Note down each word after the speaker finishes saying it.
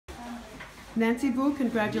Nancy Boo,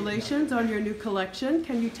 congratulations on your new collection.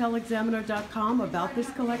 Can you tell Examiner.com about this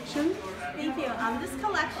collection? Thank you. This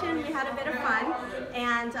collection, we had a bit of fun,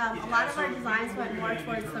 and a lot of our designs went more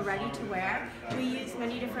towards the ready-to-wear. We used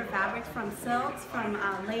many different fabrics, from silks, from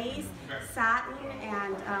lace, satin,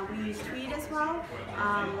 and we used tweed as well.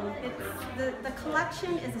 The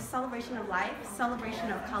collection is a celebration of life,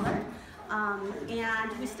 celebration of color,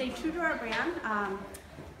 and we stayed true to our brand.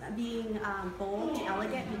 Being bold, be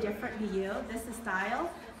elegant, be different, be you. This is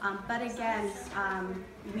style. But again,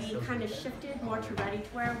 we kind of shifted more to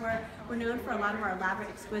ready-to-wear. We're known for a lot of our elaborate,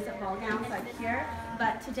 exquisite ball gowns like here.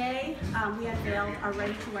 But today, we unveiled our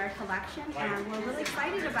ready-to-wear collection, and we're really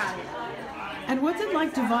excited about it. And what's it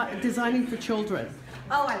like designing for children?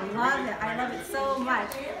 Oh, I love it. I love it so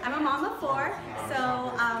much. I'm a mom of 4,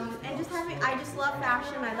 so and I just love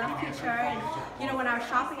fashion. I love couture, and you know, when I was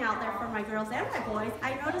shopping out there for my girls and my boys,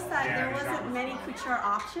 I noticed that there wasn't many couture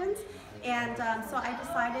options, and so I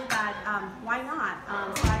decided that why not?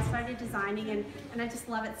 So I started designing, and I just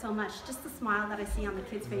love it so much. Just the smile that I see on the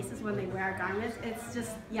kids' faces when they wear our garments. It's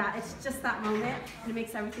just, yeah, it's just that moment, and it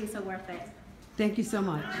makes everything so worth it. Thank you so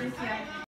much. Thank you.